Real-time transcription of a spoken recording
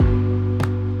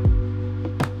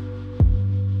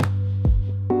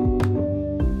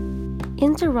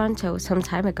In Toronto some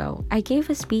time ago, I gave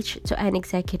a speech to an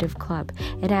executive club,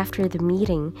 and after the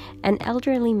meeting, an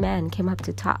elderly man came up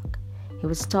to talk. He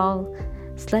was tall,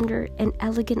 slender, and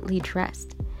elegantly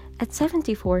dressed. At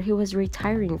 74, he was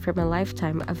retiring from a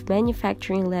lifetime of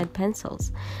manufacturing lead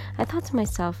pencils. I thought to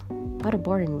myself, what a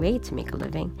boring way to make a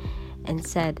living, and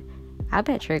said, I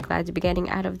bet you're glad to be getting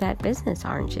out of that business,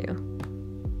 aren't you?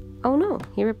 Oh no,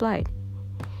 he replied.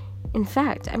 In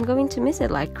fact, I'm going to miss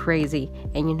it like crazy,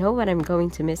 and you know what I'm going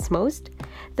to miss most?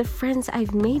 The friends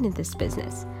I've made in this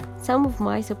business. Some of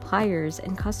my suppliers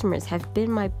and customers have been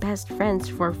my best friends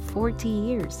for 40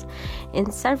 years,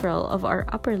 and several of our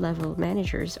upper-level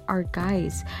managers are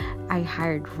guys I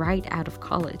hired right out of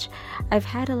college. I've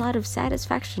had a lot of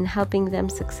satisfaction helping them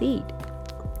succeed.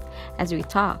 As we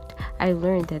talked, I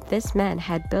learned that this man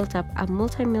had built up a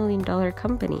multi-million-dollar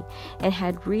company and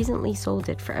had recently sold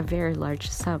it for a very large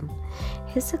sum.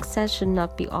 His success should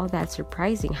not be all that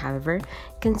surprising, however,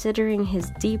 considering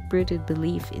his deep-rooted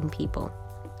belief in people.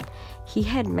 He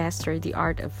had mastered the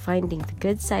art of finding the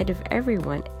good side of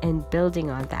everyone and building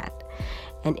on that.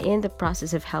 And in the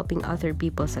process of helping other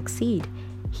people succeed,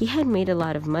 he had made a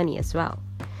lot of money as well.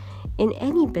 In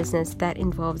any business that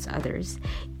involves others,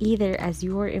 either as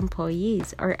your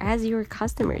employees or as your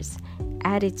customers,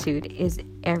 attitude is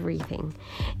everything.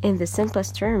 In the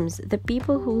simplest terms, the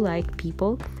people who like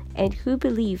people and who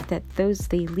believe that those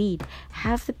they lead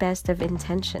have the best of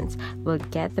intentions will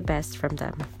get the best from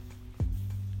them.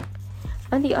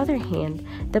 On the other hand,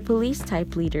 the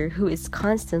police-type leader who is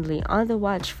constantly on the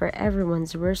watch for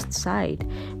everyone's worst side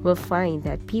will find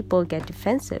that people get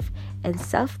defensive and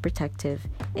self-protective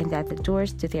and that the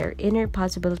doors to their inner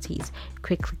possibilities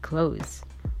quickly close.